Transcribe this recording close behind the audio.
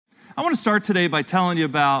I want to start today by telling you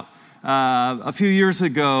about a few years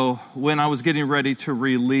ago when I was getting ready to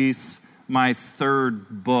release my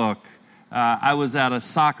third book. I was at a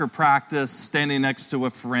soccer practice standing next to a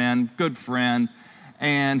friend, good friend,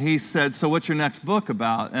 and he said, "So what's your next book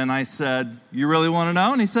about?" And I said, "You really want to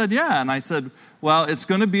know?" And he said, "Yeah." And I said, "Well, it's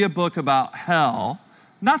going to be a book about hell,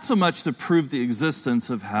 not so much to prove the existence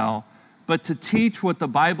of hell, but to teach what the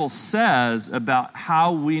Bible says about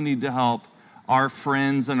how we need to help our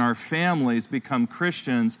friends and our families become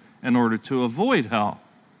Christians in order to avoid hell."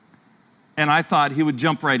 And I thought he would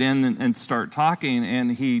jump right in and start talking,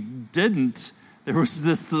 and he didn't. There was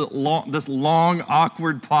this long,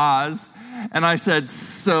 awkward pause, and I said,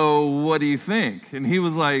 "So what do you think?" And he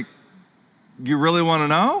was like, "You really want to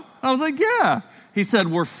know?" I was like, "Yeah." He said,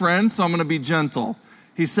 "We're friends, so I'm going to be gentle."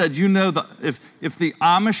 He said, "You know, if the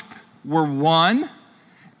Amish were one,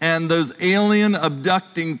 and those alien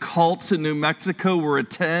abducting cults in New Mexico were a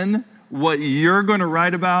 10, what you're going to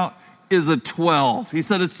write about is a 12. He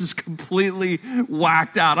said, "It's just completely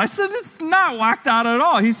whacked out." I said, "It's not whacked out at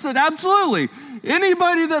all." He said, "Absolutely.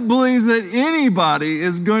 Anybody that believes that anybody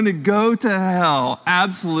is going to go to hell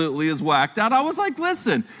absolutely is whacked out." I was like,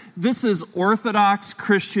 "Listen, this is Orthodox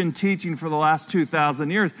Christian teaching for the last 2,000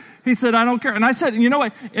 years. He said, "I don't care." And I said, "You know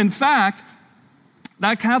what? In fact,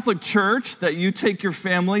 that Catholic church that you take your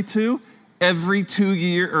family to every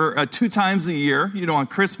 2 times a year, on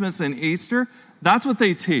Christmas and Easter, that's what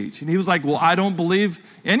they teach." And he was like, "Well, I don't believe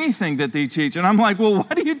anything that they teach." And I'm like, "Well,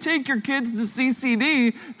 why do you take your kids to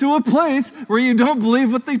CCD, to a place where you don't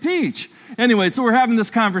believe what they teach?" Anyway, so we're having this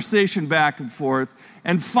conversation back and forth.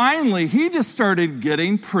 And finally, he just started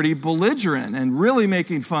getting pretty belligerent and really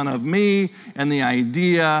making fun of me and the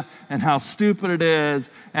idea and how stupid it is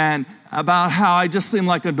and about how I just seem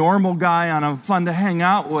like a normal guy and I'm fun to hang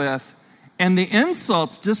out with. And the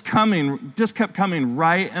insults just kept coming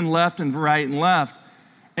right and left and right and left.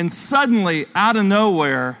 And suddenly, out of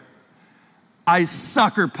nowhere, I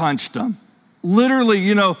sucker punched him.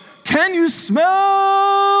 Literally, "Can you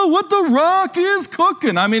smell what the rock is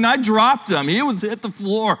cooking?" I mean, I dropped him. He was hit the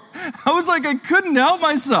floor. I was like, I couldn't help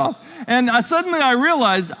myself. And suddenly I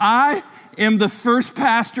realized I am the first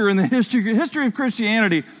pastor in the history of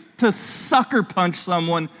Christianity to sucker punch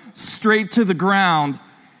someone straight to the ground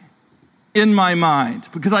in my mind,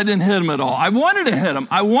 because I didn't hit him at all. I wanted to hit him.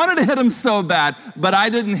 I wanted to hit him so bad, but I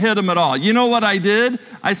didn't hit him at all. You know what I did?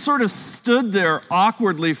 I sort of stood there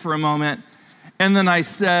awkwardly for a moment, and then I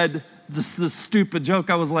said this stupid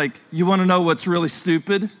joke. I was like, "You want to know what's really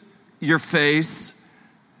stupid? Your face."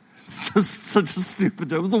 Such a stupid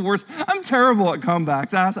joke. It was the worst. I'm terrible at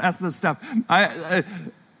comebacks. Ask this stuff.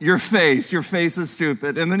 Your face is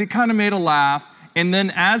stupid. And then he kind of made a laugh, and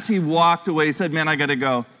then as he walked away, he said, "Man, I got to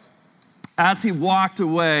go." As he walked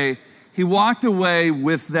away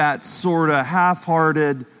with that sort of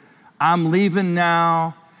half-hearted, "I'm leaving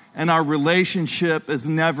now, and our relationship is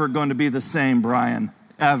never going to be the same, Brian,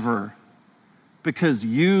 ever, because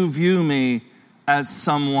you view me as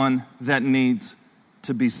someone that needs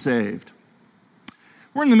to be saved."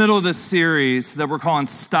 We're in the middle of this series that we're calling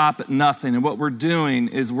Stop at Nothing, and what we're doing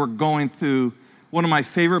is we're going through one of my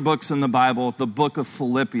favorite books in the Bible, the book of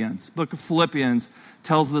Philippians. The book of Philippians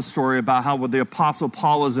tells the story about how the Apostle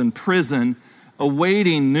Paul is in prison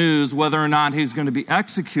awaiting news whether or not he's going to be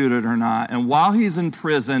executed or not. And while he's in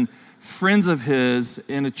prison, friends of his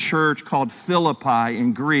in a church called Philippi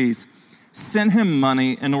in Greece sent him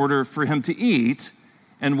money in order for him to eat.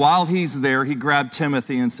 And while he's there, he grabbed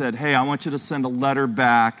Timothy and said, "Hey, I want you to send a letter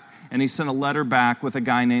back." And he sent a letter back with a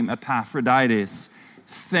guy named Epaphroditus,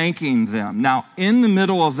 thanking them. Now, in the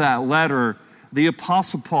middle of that letter, the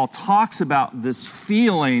Apostle Paul talks about this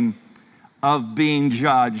feeling of being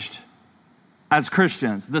judged as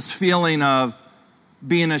Christians, this feeling of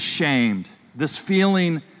being ashamed, this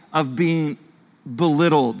feeling of being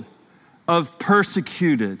belittled, of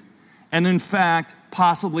persecuted, and in fact,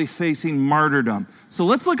 possibly facing martyrdom. So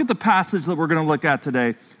let's look at the passage that we're going to look at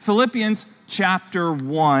today. Philippians chapter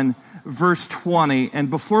 1, verse 20. And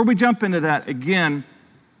before we jump into that, again,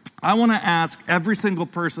 I want to ask every single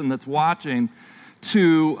person that's watching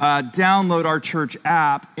to download our church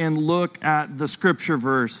app and look at the scripture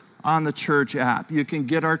verse on the church app. You can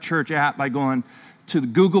get our church app by going to the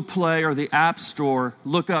Google Play or the App Store,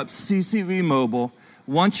 look up CCV Mobile.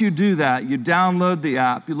 Once you do that, you download the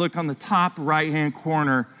app, you look on the top right-hand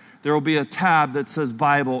corner, there will be a tab that says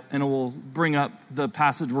Bible, and it will bring up the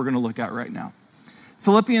passage we're going to look at right now.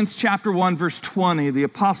 Philippians chapter 1, verse 20, the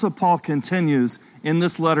Apostle Paul continues in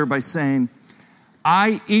this letter by saying,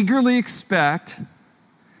 "I eagerly expect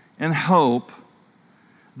and hope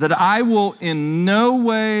that I will in no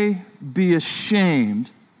way be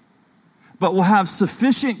ashamed, but will have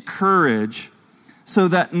sufficient courage so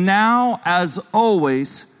that now, as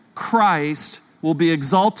always, Christ will be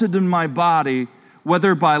exalted in my body,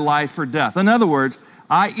 whether by life or death. In other words,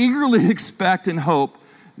 I eagerly expect and hope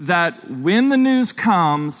that when the news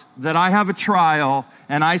comes that I have a trial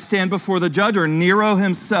and I stand before the judge or Nero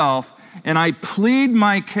himself and I plead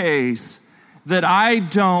my case, that I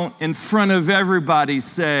don't in front of everybody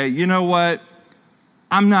say, you know what,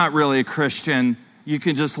 I'm not really a Christian. You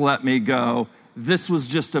can just let me go. This was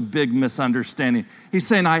just a big misunderstanding. He's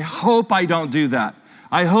saying, I hope I don't do that.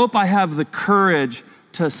 I hope I have the courage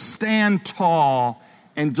to stand tall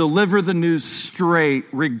and deliver the news straight,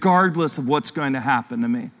 regardless of what's going to happen to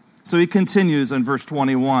me. So he continues in verse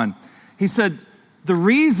 21. He said, the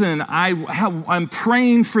reason I'm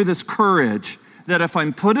praying for this courage, that if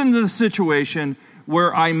I'm put into the situation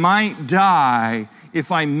where I might die,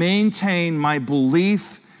 if I maintain my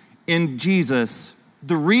belief in Jesus,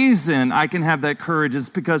 the reason I can have that courage is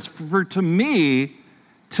because to me,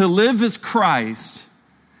 to live is Christ.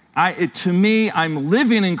 To me, I'm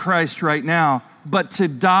living in Christ right now, but to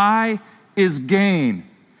die is gain.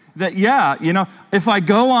 That, if I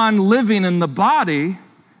go on living in the body,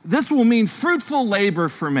 this will mean fruitful labor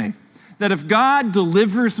for me. That if God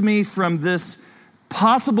delivers me from this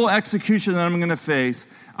possible execution that I'm going to face,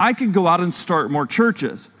 I can go out and start more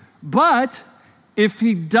churches. But if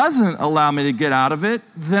he doesn't allow me to get out of it,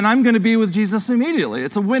 then I'm going to be with Jesus immediately.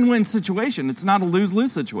 It's a win-win situation. It's not a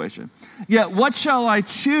lose-lose situation. Yet, what shall I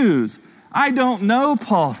choose? I don't know,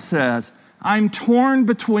 Paul says. I'm torn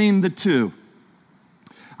between the two.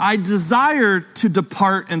 I desire to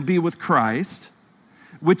depart and be with Christ,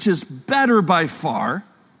 which is better by far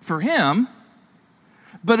for him,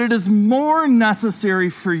 but it is more necessary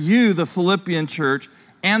for you, the Philippian church,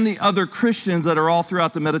 and the other Christians that are all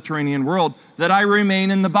throughout the Mediterranean world, that I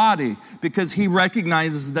remain in the body, because he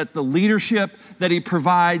recognizes that the leadership that he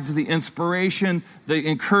provides, the inspiration, the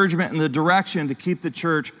encouragement, and the direction to keep the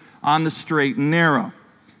church on the straight and narrow.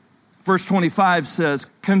 Verse 25 says,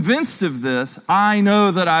 convinced of this, I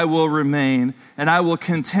know that I will remain, and I will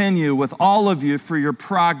continue with all of you for your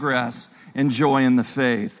progress and joy in the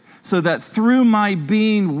faith, so that through my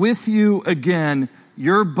being with you again,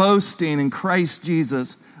 your boasting in Christ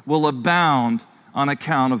Jesus will abound on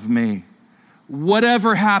account of me.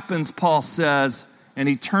 Whatever happens, Paul says, and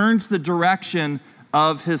he turns the direction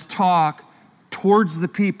of his talk towards the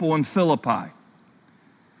people in Philippi.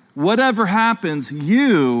 Whatever happens,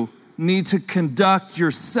 you need to conduct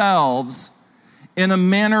yourselves in a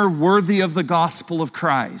manner worthy of the gospel of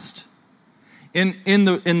Christ. In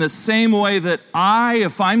the same way that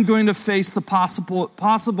if I'm going to face the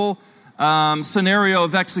possible scenario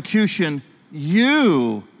of execution,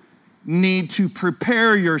 you need to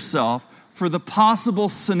prepare yourself for the possible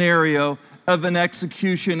scenario of an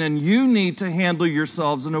execution, and you need to handle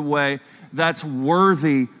yourselves in a way that's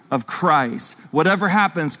worthy of Christ. Whatever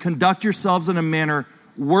happens, conduct yourselves in a manner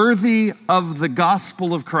worthy of the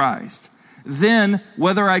gospel of Christ. Then,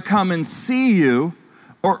 whether I come and see you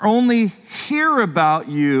or only hear about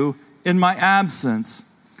you in my absence,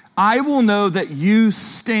 I will know that you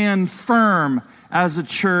stand firm as a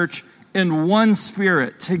church in one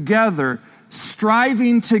spirit, together,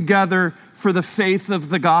 striving together for the faith of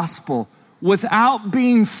the gospel, without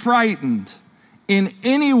being frightened in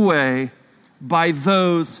any way by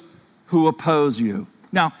those who oppose you.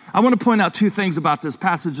 Now, I want to point out two things about this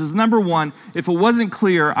passage. Number one, if it wasn't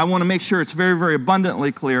clear, I want to make sure it's very, very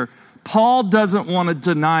abundantly clear. Paul doesn't want to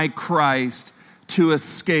deny Christ to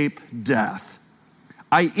escape death.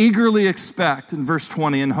 I eagerly expect, in verse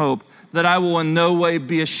 20, and hope, that I will in no way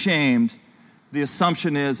be ashamed, the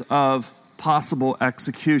assumption is, of possible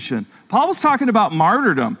execution. Paul was talking about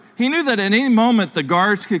martyrdom. He knew that at any moment the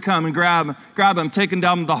guards could come and grab him, take him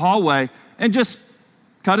down the hallway, and just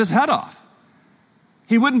cut his head off.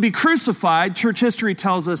 He wouldn't be crucified. Church history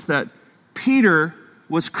tells us that Peter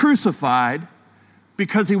was crucified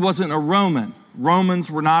because he wasn't a Roman.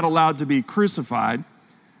 Romans were not allowed to be crucified.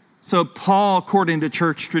 So Paul, according to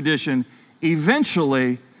church tradition,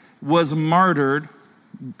 eventually was martyred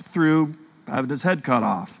through having his head cut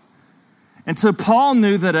off. And so Paul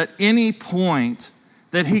knew that at any point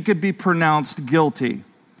that he could be pronounced guilty.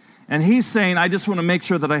 And he's saying, I just want to make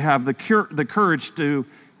sure that I have the courage to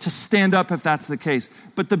stand up if that's the case.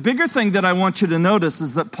 But the bigger thing that I want you to notice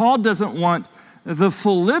is that Paul doesn't want the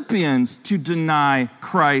Philippians to deny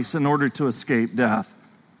Christ in order to escape death.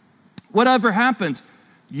 Whatever happens,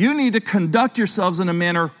 you need to conduct yourselves in a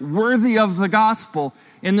manner worthy of the gospel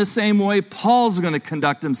in the same way Paul's going to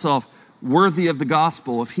conduct himself worthy of the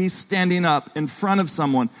gospel if he's standing up in front of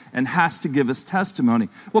someone and has to give his testimony?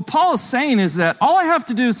 What Paul is saying is that all I have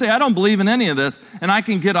to do is say, I don't believe in any of this, and I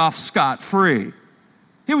can get off scot-free.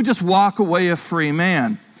 He would just walk away a free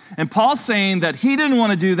man. And Paul's saying that he didn't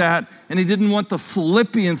want to do that, and he didn't want the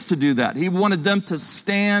Philippians to do that. He wanted them to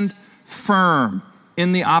stand firm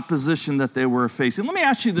in the opposition that they were facing. Let me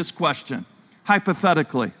ask you this question,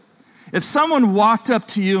 hypothetically. If someone walked up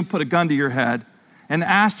to you and put a gun to your head and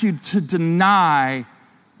asked you to deny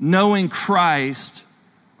knowing Christ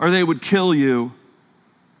or they would kill you,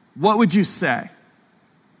 what would you say?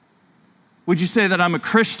 Would you say that I'm a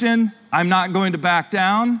Christian, I'm not going to back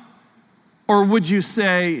down? Or would you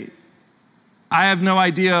say, I have no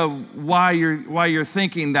idea why you're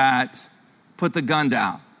thinking that, put the gun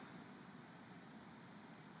down?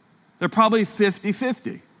 They're probably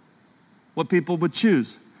 50-50, what people would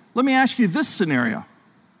choose. Let me ask you this scenario.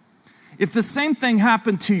 If the same thing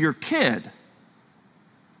happened to your kid,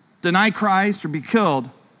 deny Christ or be killed,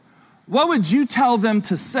 what would you tell them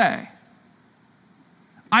to say?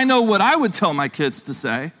 I know what I would tell my kids to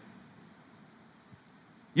say.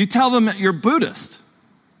 You tell them that you're Buddhist.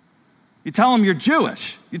 You tell them you're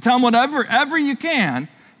Jewish. You tell them whatever you can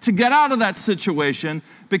to get out of that situation,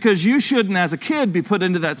 because you shouldn't, as a kid, be put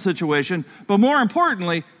into that situation. But more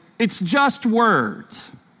importantly, it's just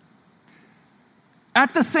words.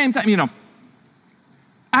 At the same time,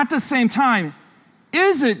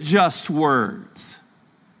 is it just words?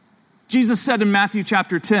 Jesus said in Matthew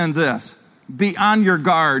chapter 10 this, be on your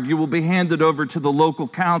guard. You will be handed over to the local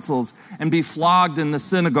councils and be flogged in the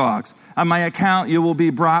synagogues. On my account, you will be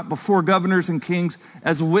brought before governors and kings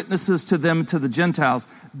as witnesses to them, to the Gentiles.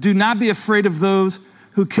 Do not be afraid of those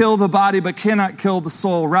who kill the body but cannot kill the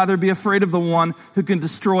soul. Rather, be afraid of the one who can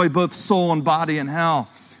destroy both soul and body in hell.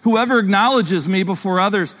 Whoever acknowledges me before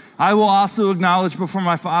others, I will also acknowledge before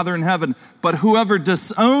my Father in heaven. But whoever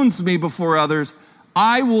disowns me before others,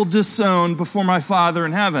 I will disown before my Father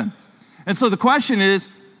in heaven. And so the question is,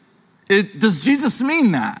 does Jesus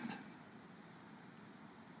mean that?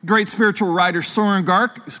 Great spiritual writer Soren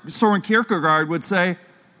Kierkegaard would say,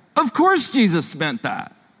 of course Jesus meant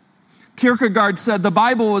that. Kierkegaard said the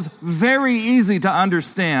Bible was very easy to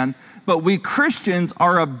understand, but we Christians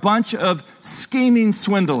are a bunch of scheming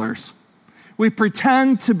swindlers. We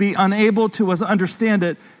pretend to be unable to understand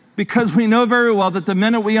it because we know very well that the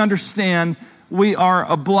minute we understand, we are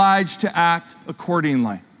obliged to act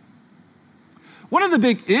accordingly. One of the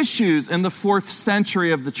big issues in the 4th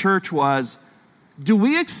century of the church was, do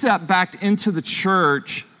we accept back into the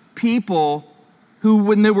church people who,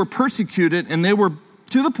 when they were persecuted and they were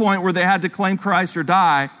to the point where they had to claim Christ or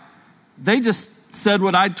die, they just said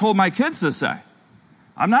what I told my kids to say.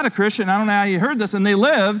 I'm not a Christian, I don't know how you heard this, and they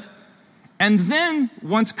lived. And then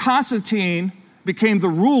once Constantine became the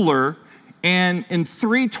ruler, and in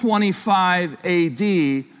 325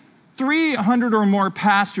 AD, 300 or more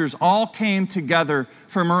pastors all came together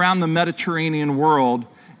from around the Mediterranean world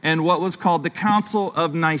in what was called the Council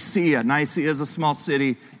of Nicaea. Nicaea is a small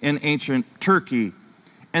city in ancient Turkey.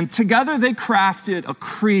 And together they crafted a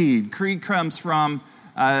creed. Creed comes from,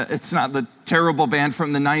 it's not the terrible band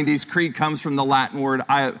from the 90s. Creed comes from the Latin word,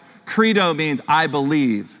 credo means I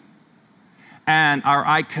believe, or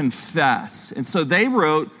I confess. And so they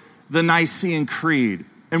wrote the Nicene Creed.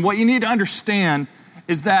 And what you need to understand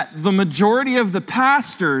is that the majority of the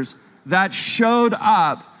pastors that showed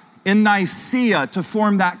up in Nicaea to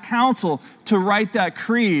form that council, to write that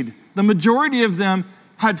creed, the majority of them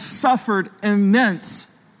had suffered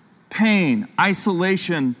immense pain,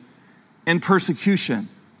 isolation, and persecution.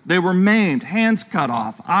 They were maimed, hands cut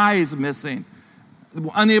off, eyes missing,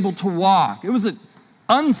 unable to walk. It was an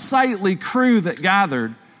unsightly crew that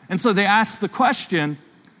gathered. And so they asked the question,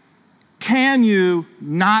 can you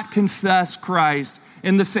not confess Christ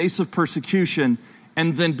in the face of persecution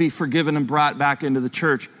and then be forgiven and brought back into the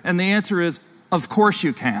church? And the answer is, of course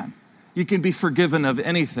you can. You can be forgiven of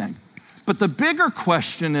anything. But the bigger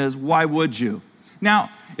question is, why would you?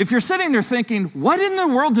 Now, if you're sitting there thinking, what in the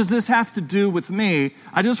world does this have to do with me?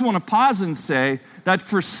 I just want to pause and say that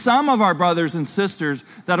for some of our brothers and sisters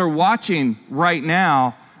that are watching right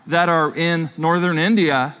now that are in northern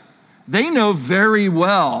India, they know very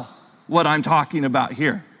well what I'm talking about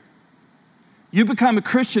here. You become a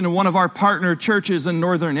Christian in one of our partner churches in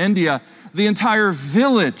northern India, the entire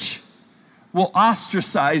village will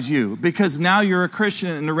ostracize you because now you're a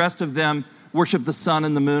Christian and the rest of them worship the sun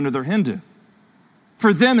and the moon, or they're Hindu.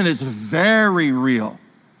 For them, it is very real.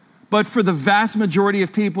 But for the vast majority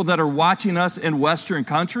of people that are watching us in Western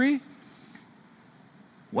country,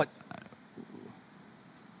 what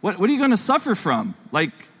are you going to suffer from?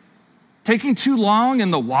 Like, Taking too long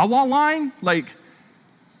in the Wawa line? Like,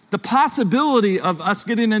 the possibility of us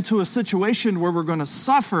getting into a situation where we're going to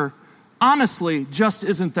suffer, honestly, just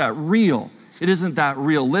isn't that real. It isn't that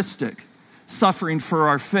realistic, suffering for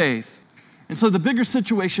our faith. And so the bigger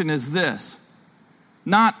situation is this.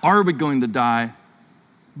 Not are we going to die,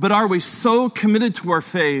 but are we so committed to our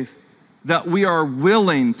faith that we are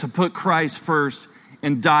willing to put Christ first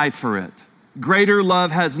and die for it? Greater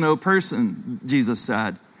love has no person, Jesus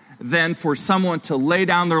said, than for someone to lay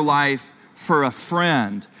down their life for a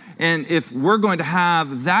friend. And if we're going to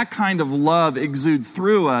have that kind of love exude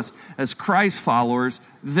through us as Christ followers,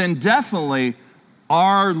 then definitely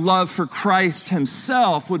our love for Christ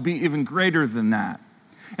himself would be even greater than that.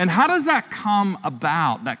 And how does that come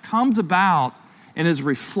about? That comes about and is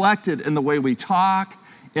reflected in the way we talk,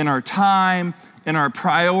 in our time, in our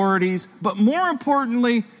priorities, but more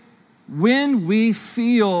importantly, when we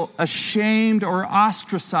feel ashamed or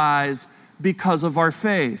ostracized because of our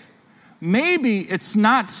faith. Maybe it's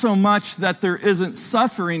not so much that there isn't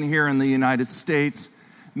suffering here in the United States.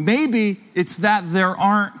 Maybe it's that there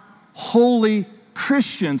aren't holy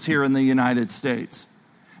Christians here in the United States.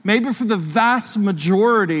 Maybe for the vast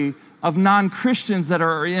majority of non-Christians that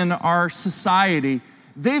are in our society,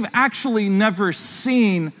 they've actually never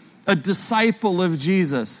seen a disciple of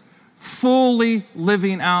Jesus fully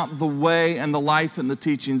living out the way and the life and the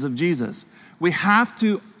teachings of Jesus. We have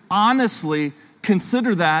to honestly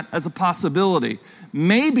consider that as a possibility.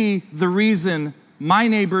 Maybe the reason my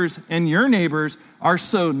neighbors and your neighbors are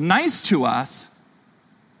so nice to us,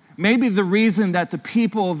 maybe the reason that the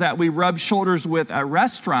people that we rub shoulders with at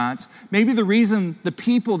restaurants, maybe the reason the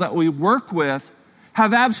people that we work with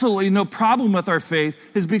have absolutely no problem with our faith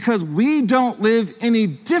is because we don't live any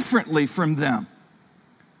differently from them.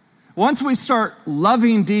 Once we start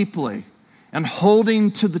loving deeply and holding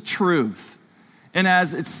to the truth, and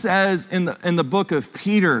as it says in the book of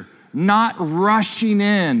Peter, not rushing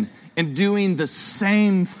in and doing the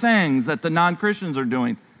same things that the non-Christians are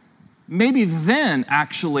doing, maybe then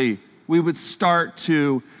actually we would start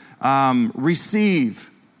to receive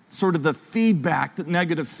sort of the feedback, the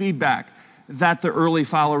negative feedback that the early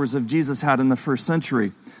followers of Jesus had in the first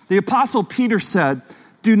century. The Apostle Peter said,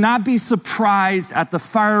 "Do not be surprised at the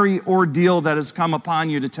fiery ordeal that has come upon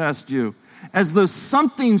you to test you, as though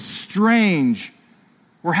something strange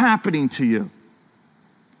were happening to you."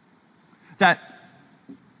 That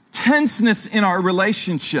tenseness in our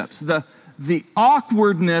relationships, the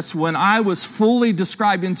awkwardness when I was fully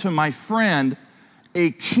describing to my friend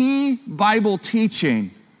a key Bible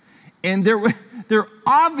teaching, and there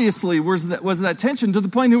obviously was that tension to the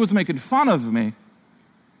point he was making fun of me.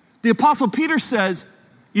 The Apostle Peter says,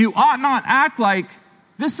 you ought not act like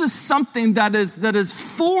this is something that is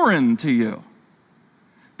foreign to you,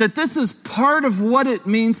 that this is part of what it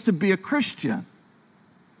means to be a Christian.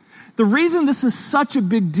 The reason this is such a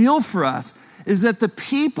big deal for us is that the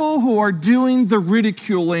people who are doing the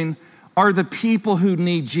ridiculing are the people who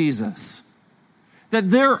need Jesus.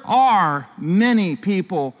 That there are many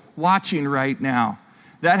people watching right now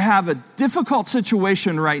that have a difficult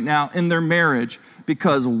situation right now in their marriage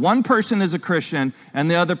because one person is a Christian and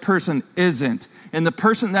the other person isn't. And the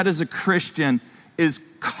person that is a Christian is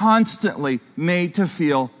constantly made to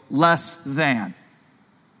feel less than.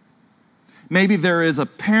 Maybe there is a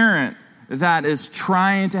parent that is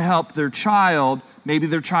trying to help their child. Maybe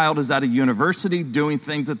their child is at a university doing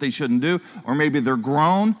things that they shouldn't do, or maybe they're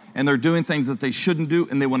grown and they're doing things that they shouldn't do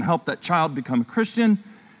and they want to help that child become a Christian.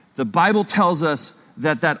 The Bible tells us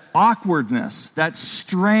that awkwardness, that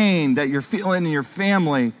strain that you're feeling in your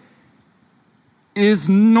family is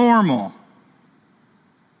normal.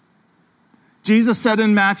 Jesus said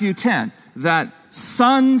in Matthew 10 that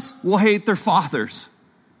sons will hate their fathers,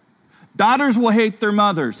 daughters will hate their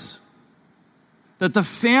mothers, that the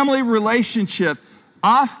family relationship,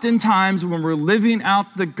 oftentimes when we're living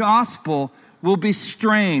out the gospel, will be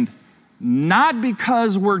strained, not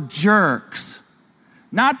because we're jerks,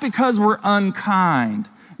 not because we're unkind,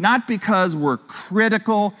 not because we're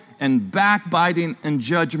critical and backbiting and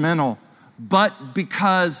judgmental, but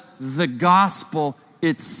because the gospel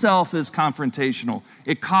itself is confrontational.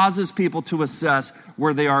 It causes people to assess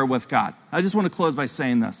where they are with God. I just want to close by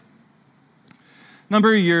saying this. A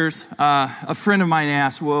number of years, a friend of mine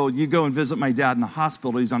asked, "Well, you go and visit my dad in the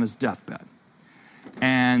hospital. He's on his deathbed."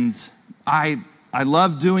 And I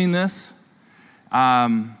love doing this.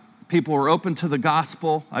 People are open to the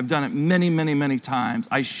gospel. I've done it many, many, many times.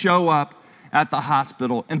 I show up at the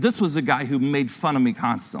hospital, and this was a guy who made fun of me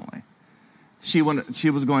constantly. She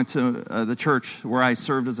was going to the church where I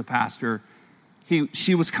served as a pastor.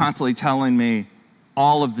 She was constantly telling me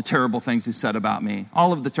all of the terrible things he said about me,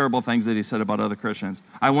 all of the terrible things that he said about other Christians.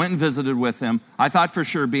 I went and visited with him. I thought for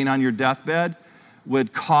sure being on your deathbed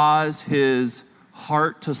would cause his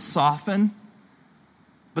heart to soften,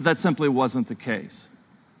 but that simply wasn't the case.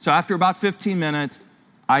 So after about 15 minutes,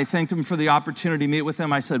 I thanked him for the opportunity to meet with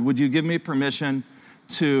him. I said, would you give me permission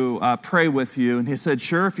to pray with you? And he said,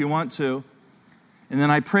 sure, if you want to. And then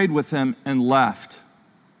I prayed with him and left.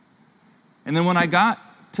 And then when I got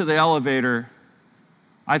to the elevator,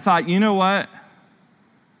 I thought, you know what?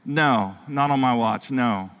 No, not on my watch,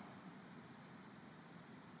 no.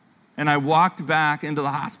 And I walked back into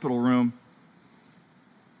the hospital room.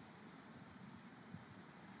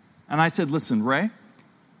 And I said, listen, Ray,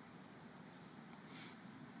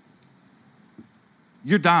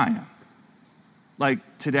 you're dying. Like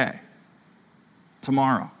today,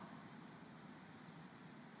 tomorrow.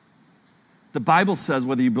 The Bible says,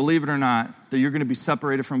 whether you believe it or not, that you're going to be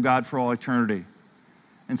separated from God for all eternity.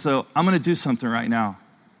 And so I'm going to do something right now.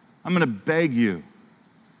 I'm going to beg you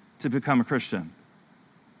to become a Christian.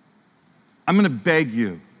 I'm going to beg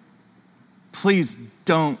you, please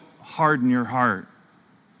don't harden your heart.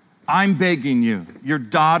 I'm begging you. Your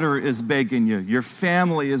daughter is begging you. Your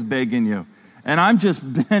family is begging you. And I'm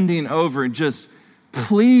just bending over and just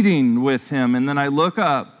pleading with him. And then I look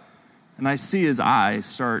up and I see his eyes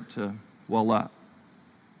start to well up.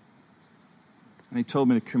 And he told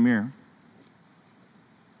me to come here.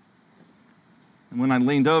 And when I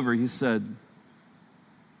leaned over, he said,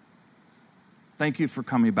 thank you for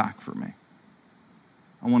coming back for me.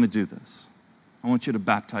 I want to do this. I want you to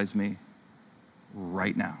baptize me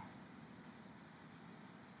right now.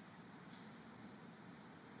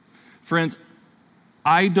 Friends,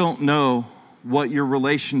 I don't know what your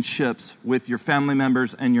relationships with your family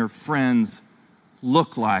members and your friends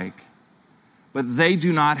look like, but they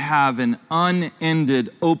do not have an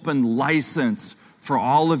unended open license for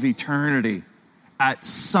all of eternity. At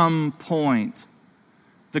some point,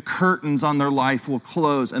 the curtains on their life will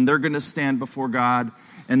close and they're going to stand before God.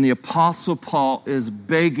 And the Apostle Paul is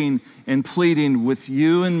begging and pleading with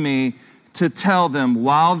you and me to tell them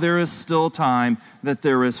while there is still time that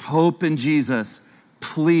there is hope in Jesus.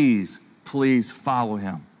 Please, please follow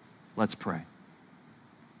him. Let's pray.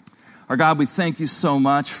 Our God, we thank you so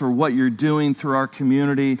much for what you're doing through our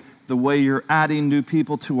community, the way you're adding new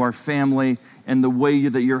people to our family, and the way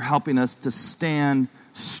that you're helping us to stand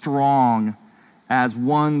strong as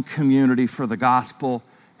one community for the gospel.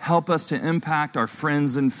 Help us to impact our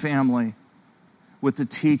friends and family with the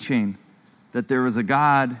teaching that there is a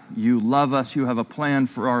God, you love us, you have a plan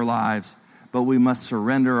for our lives, but we must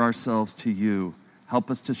surrender ourselves to you.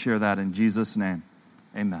 Help us to share that in Jesus' name.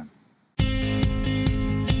 Amen.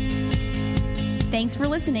 Thanks for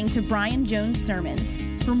listening to Brian Jones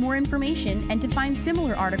Sermons. For more information and to find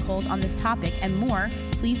similar articles on this topic and more,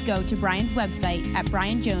 please go to Brian's website at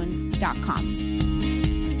brianjones.com.